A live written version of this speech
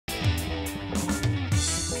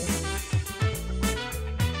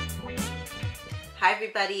Hi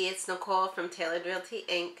everybody, it's Nicole from Tailored Realty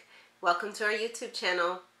Inc. Welcome to our YouTube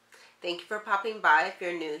channel. Thank you for popping by. If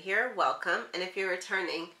you're new here, welcome. And if you're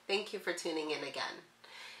returning, thank you for tuning in again.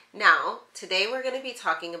 Now, today we're going to be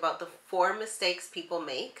talking about the 4 mistakes people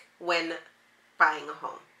make when buying a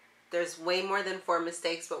home. There's way more than 4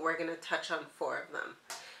 mistakes, but we're going to touch on 4 of them.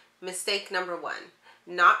 Mistake number 1,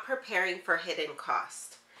 not preparing for hidden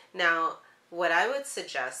cost. Now, what I would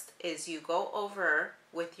suggest is you go over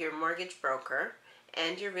with your mortgage broker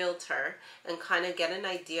and your realtor and kind of get an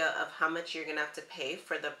idea of how much you're going to have to pay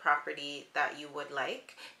for the property that you would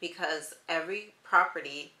like, because every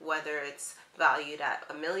property, whether it's valued at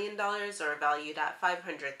 $1 million or valued at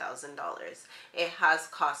 $500,000, it has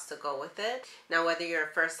costs to go with it. Now, whether you're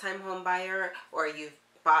a first-time home buyer or you've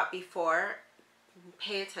bought before,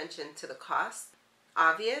 pay attention to the cost.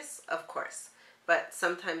 Obvious, of course, but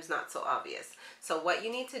sometimes not so obvious. So what you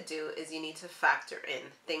need to do is you need to factor in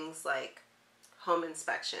things like home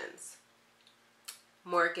inspections,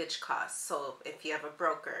 mortgage costs, so if you have a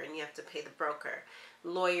broker and you have to pay the broker,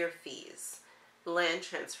 lawyer fees, land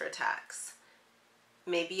transfer tax.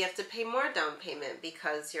 Maybe you have to pay more down payment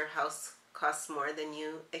because your house costs more than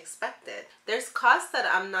you expected. There's costs that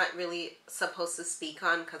I'm not really supposed to speak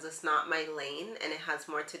on because it's not my lane and it has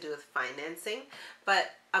more to do with financing,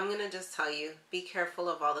 but I'm going to just tell you, be careful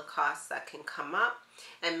of all the costs that can come up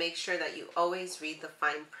and make sure that you always read the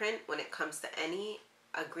fine print when it comes to any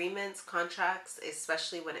agreements, contracts,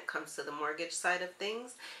 especially when it comes to the mortgage side of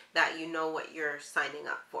things, that you know what you're signing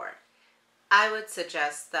up for. I would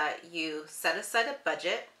suggest that you set aside a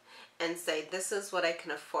budget and say, this is what I can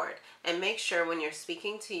afford. And make sure when you're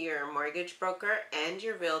speaking to your mortgage broker and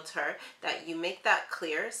your realtor that you make that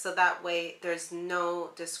clear, so that way there's no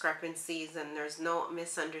discrepancies and there's no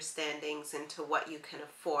misunderstandings into what you can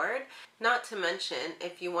afford. Not to mention,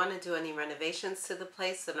 if you want to do any renovations to the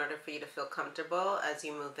place in order for you to feel comfortable as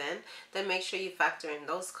you move in, then make sure you factor in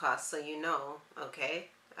those costs so you know, okay,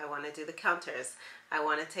 I want to do the counters. I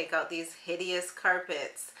want to take out these hideous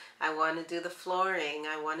carpets. I want to do the flooring.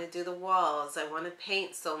 I want to do the walls. I want to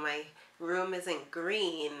paint so my room isn't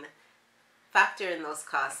green. Factor in those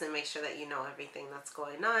costs and make sure that you know everything that's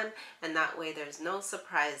going on, and that way there's no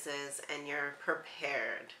surprises and you're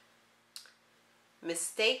prepared.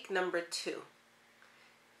 Mistake number 2,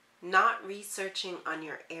 not researching on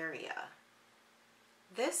your area.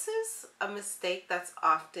 This is a mistake that's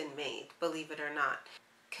often made, believe it or not.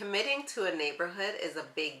 Committing to a neighborhood is a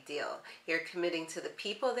big deal. You're committing to the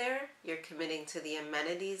people there, you're committing to the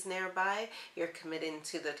amenities nearby, you're committing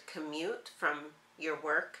to the commute from your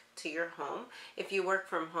work to your home. If you work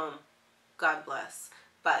from home, God bless.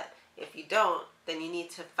 But if you don't, then you need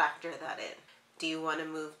to factor that in. Do you want to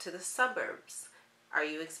move to the suburbs? Are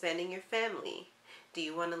you expanding your family? Do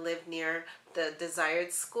you want to live near the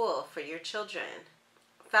desired school for your children?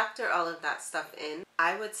 Factor all of that stuff in.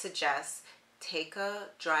 I would suggest take a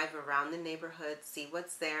drive around the neighborhood, see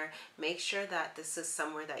what's there, make sure that this is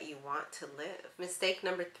somewhere that you want to live. Mistake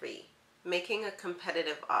number 3, making a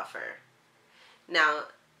competitive offer. Now,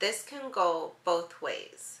 this can go both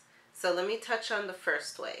ways. So let me touch on the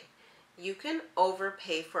first way. You can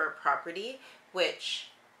overpay for a property, which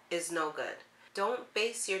is no good. Don't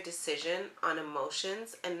base your decision on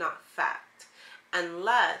emotions and not fact,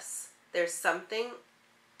 unless there's something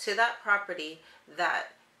to that property that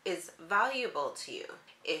is valuable to you.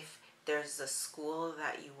 If there's a school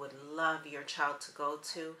that you would love your child to go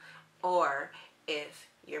to, or if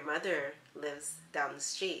your mother lives down the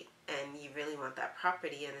street and you really want that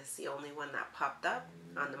property and it's the only one that popped up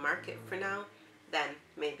on the market for now, then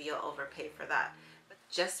maybe you'll overpay for that. But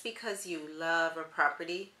just because you love a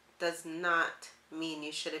property does not mean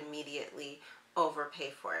you should immediately overpay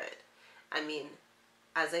for it. I mean,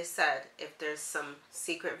 as I said, if there's some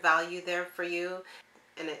secret value there for you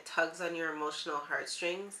and it tugs on your emotional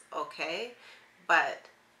heartstrings, okay, but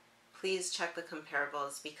please check the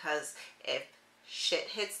comparables, because if shit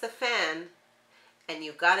hits the fan and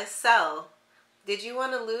you gotta sell, did you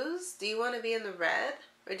want to lose? Do you want to be in the red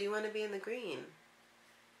or do you want to be in the green?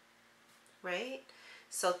 Right?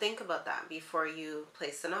 So think about that before you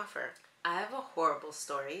place an offer. I have a horrible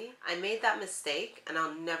story. I made that mistake and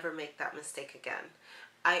I'll never make that mistake again.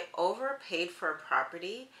 I overpaid for a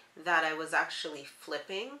property that I was actually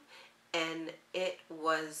flipping, and it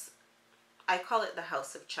was, I call it the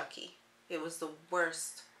house of Chucky. It was the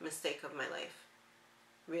worst mistake of my life,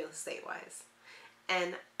 real estate wise.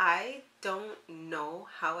 And I don't know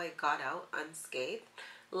how I got out unscathed.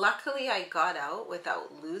 Luckily, I got out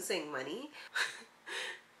without losing money.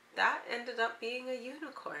 That ended up being a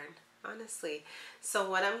unicorn. honestly. So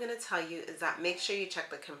what I'm going to tell you is that make sure you check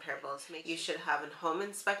the comparables. You should have a home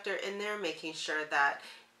inspector in there making sure that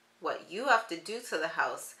what you have to do to the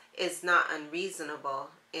house is not unreasonable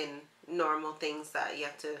in normal things that you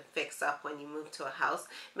have to fix up when you move to a house.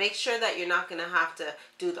 Make sure that you're not going to have to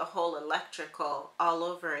do the whole electrical all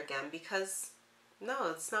over again, because no,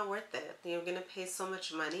 it's not worth it. You're going to pay so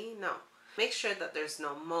much money. No. Make sure that there's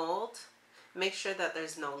no mold. Make sure that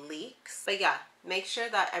there's no leaks. But yeah, make sure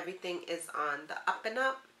that everything is on the up and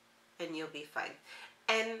up, and you'll be fine.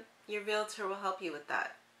 And your realtor will help you with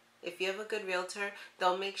that. If you have a good realtor,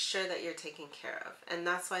 they'll make sure that you're taken care of. And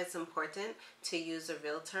that's why it's important to use a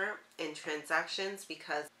realtor in transactions,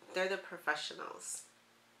 because they're the professionals.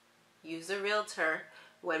 Use a realtor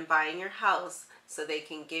when buying your house so they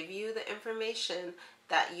can give you the information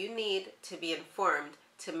that you need to be informed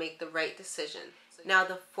to make the right decision. Now,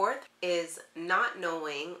 the fourth is not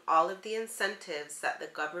knowing all of the incentives that the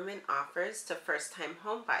government offers to first-time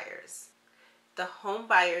home buyers. The home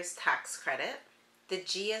buyer's tax credit, the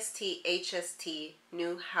GST/HST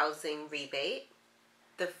new housing rebate,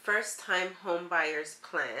 the first-time home buyer's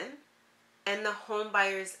plan, and the home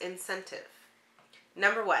buyer's incentive.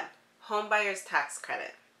 Number 1, home buyer's tax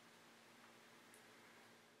credit.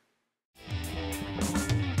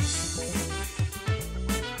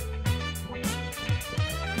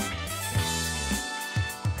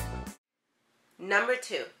 Number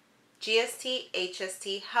 2,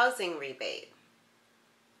 GST/HST housing rebate.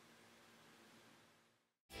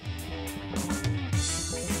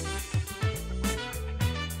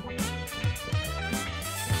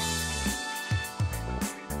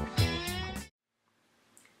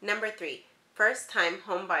 Number 3, first-time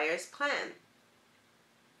home buyer's plan.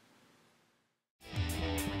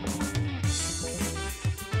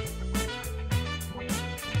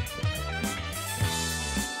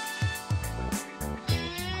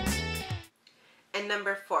 And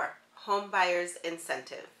number 4, home buyer's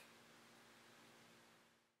incentive.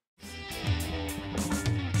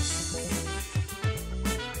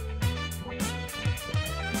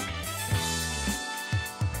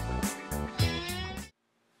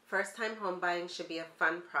 First-time home buying should be a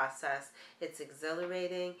fun process. It's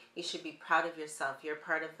exhilarating. You should be proud of yourself. You're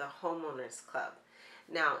part of the homeowners club.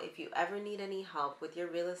 Now, if you ever need any help with your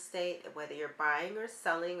real estate, whether you're buying or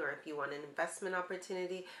selling, or if you want an investment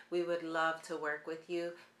opportunity, we would love to work with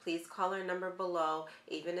you. Please call our number below,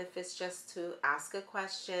 even if it's just to ask a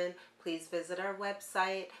question. Please visit our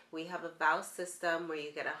website. We have a vow system where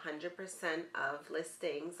you get 100% of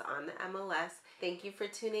listings on the MLS. Thank you for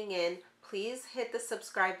tuning in. Please hit the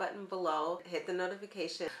subscribe button below. Hit the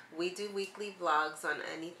notification. We do weekly vlogs on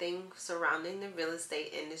anything surrounding the real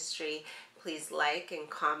estate industry. Please like and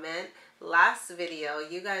comment. Last video,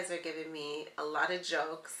 you guys are giving me a lot of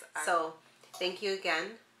jokes. So thank you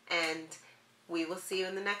again, and we will see you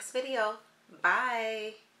in the next video.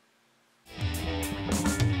 Bye.